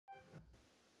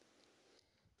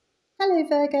Hello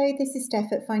Virgo, this is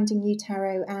Steph at Finding You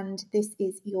Tarot, and this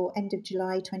is your end of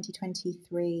July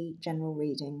 2023 general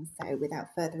reading. So without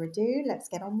further ado, let's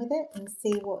get on with it and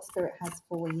see what Spirit has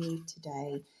for you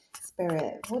today.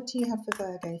 Spirit, what do you have for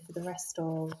Virgo for the rest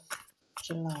of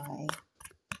July?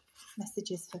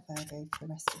 Messages for Virgo for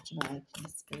the rest of July,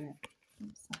 please, Spirit.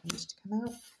 Oops, that needs to come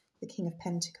out. The King of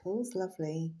Pentacles,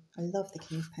 lovely. I love the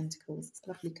King of Pentacles, it's a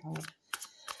lovely card.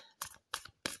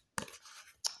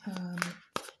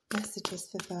 Messages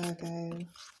for Virgo.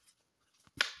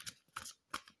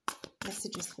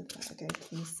 Messages for Virgo,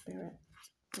 please, Spirit.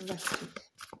 The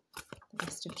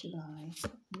rest of July. I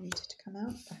need it to come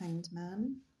out. The Hanged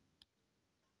Man.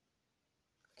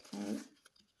 Okay.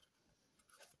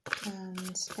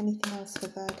 And anything else for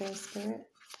Virgo, Spirit?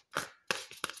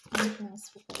 Anything else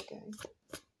for Virgo?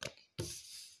 Okay.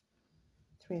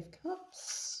 Three of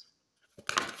Cups.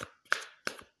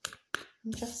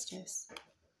 And Justice.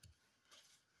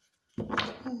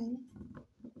 Okay.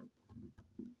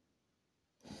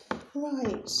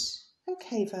 Right.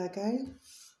 Okay, Virgo.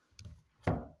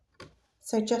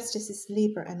 So Justice is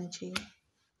Libra energy.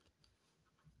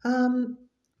 I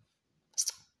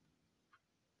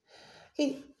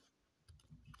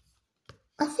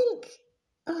think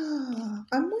I'm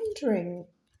wondering,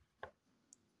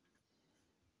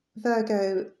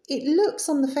 Virgo, it looks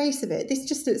on the face of it, this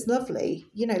just looks lovely,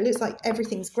 you know, it looks like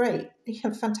everything's great,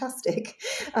 fantastic,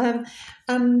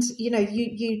 and you know,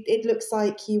 you it looks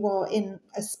like you are in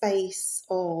a space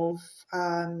of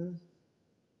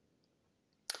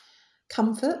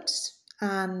comfort,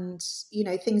 and you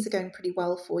know, things are going pretty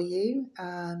well for you,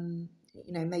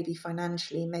 you know, maybe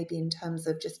financially, maybe in terms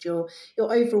of just your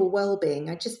overall well-being.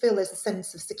 I just feel there's a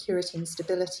sense of security and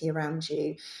stability around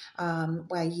you,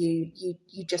 where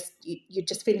you're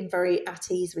just feeling very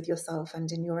at ease with yourself and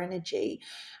in your energy.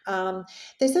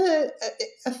 There's a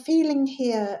feeling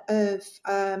here of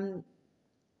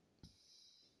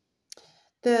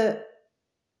that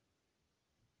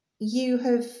you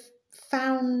have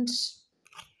found.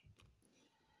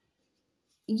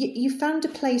 You found a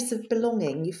place of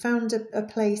belonging. You found a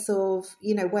place of,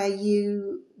 you know,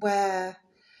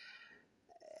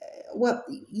 well,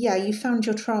 yeah, you found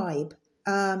your tribe.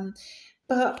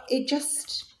 But it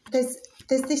just, there's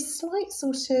this slight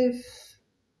sort of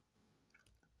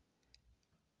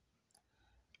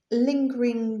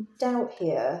lingering doubt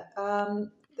here,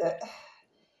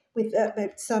 with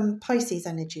some Pisces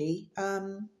energy,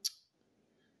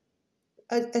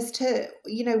 as to,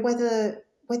 you know, whether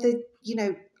you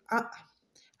know,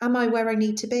 am I where I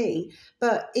need to be?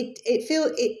 But it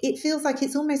feels like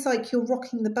it's almost like you're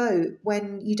rocking the boat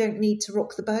when you don't need to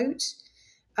rock the boat.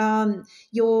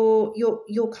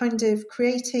 You're kind of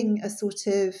creating a sort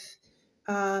of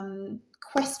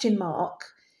question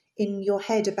mark in your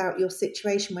head about your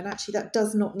situation when actually that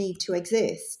does not need to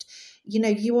exist. You know,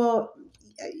 you are.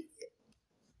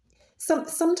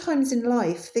 Sometimes in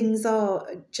life things are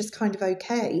just kind of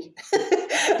okay,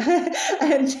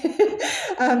 and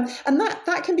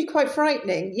that can be quite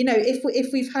frightening. You know,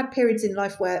 if we've had periods in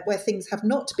life where things have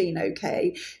not been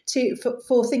okay,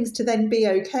 for things to then be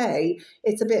okay,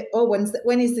 it's a bit, oh,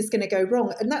 when is this going to go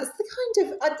wrong? And that's the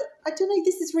kind of, I don't know.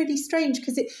 This is really strange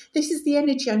because this is the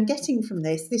energy I'm getting from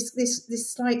this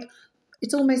like,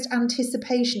 it's almost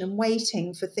anticipation and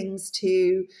waiting for things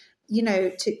to, you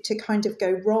know, to kind of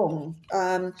go wrong.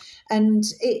 And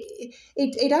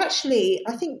it actually,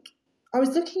 I think I was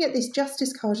looking at this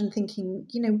Justice card and thinking,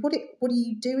 you know, what are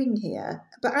you doing here?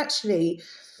 But actually,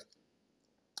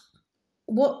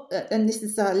 and this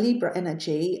is Libra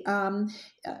energy,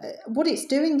 what it's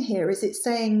doing here is it's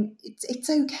saying it's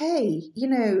okay. You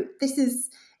know, this is,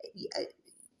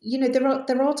 you know,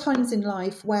 there are times in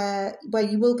life where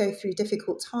you will go through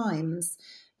difficult times.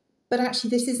 But actually,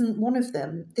 this isn't one of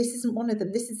them. This isn't one of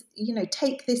them. This is, you know,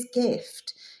 take this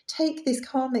gift, take this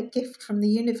karmic gift from the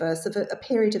universe of a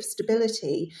period of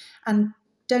stability, and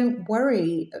don't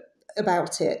worry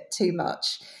about it too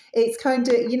much. It's kind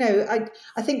of, you know,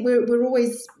 I think we're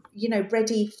always, you know,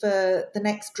 ready for the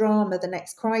next drama, the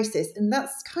next crisis. And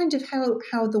that's kind of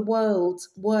how the world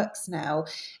works now.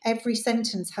 Every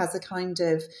sentence has a kind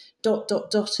of ...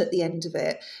 at the end of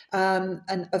it,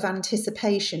 and of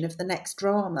anticipation of the next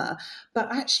drama. But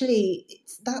actually,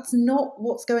 that's not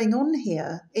what's going on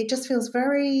here. It just feels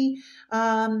very,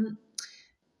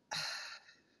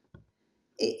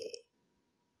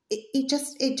 it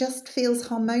just feels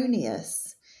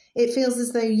harmonious. It feels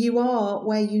as though you are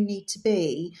where you need to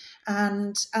be,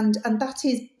 and that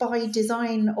is by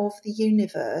design of the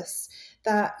universe.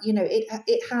 That, you know,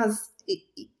 it has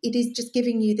it is just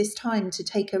giving you this time to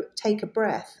take a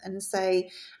breath and say,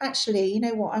 actually, you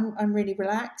know what, I'm really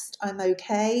relaxed, I'm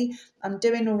okay, I'm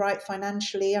doing all right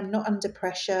financially, I'm not under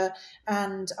pressure,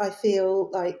 and I feel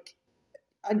like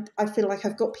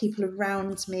I've got people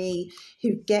around me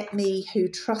who get me, who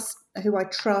I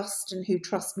trust, and who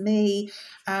trust me,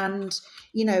 and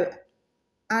you know,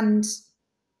 and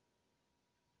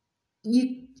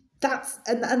you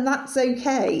and that's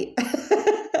okay.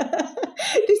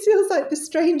 This feels like the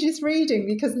strangest reading,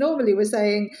 because normally we're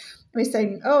saying,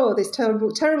 oh, this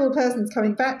terrible person's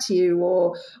coming back to you,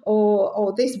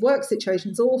 or this work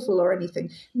situation's awful, or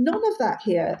anything. None of that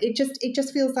here. It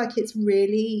just feels like it's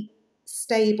really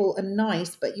stable and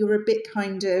nice, but you're a bit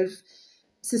kind of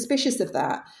suspicious of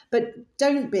that. But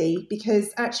don't be,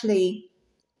 because actually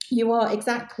you are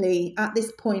exactly at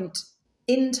this point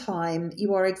in time,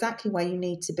 you are exactly where you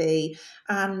need to be,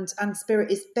 and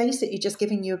spirit is basically just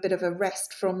giving you a bit of a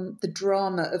rest from the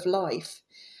drama of life.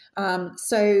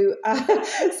 So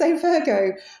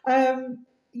Virgo,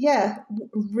 yeah,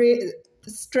 the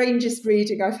strangest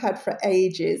reading I've had for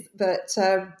ages, but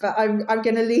I'm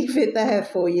going to leave it there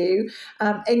for you.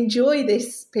 Enjoy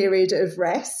this period of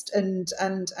rest and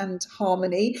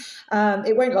harmony.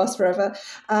 It won't last forever.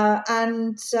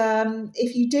 And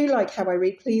if you do like how I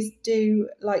read, please do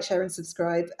like, share, and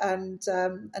subscribe. And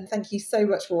thank you so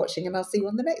much for watching. And I'll see you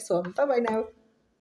on the next one. Bye bye now.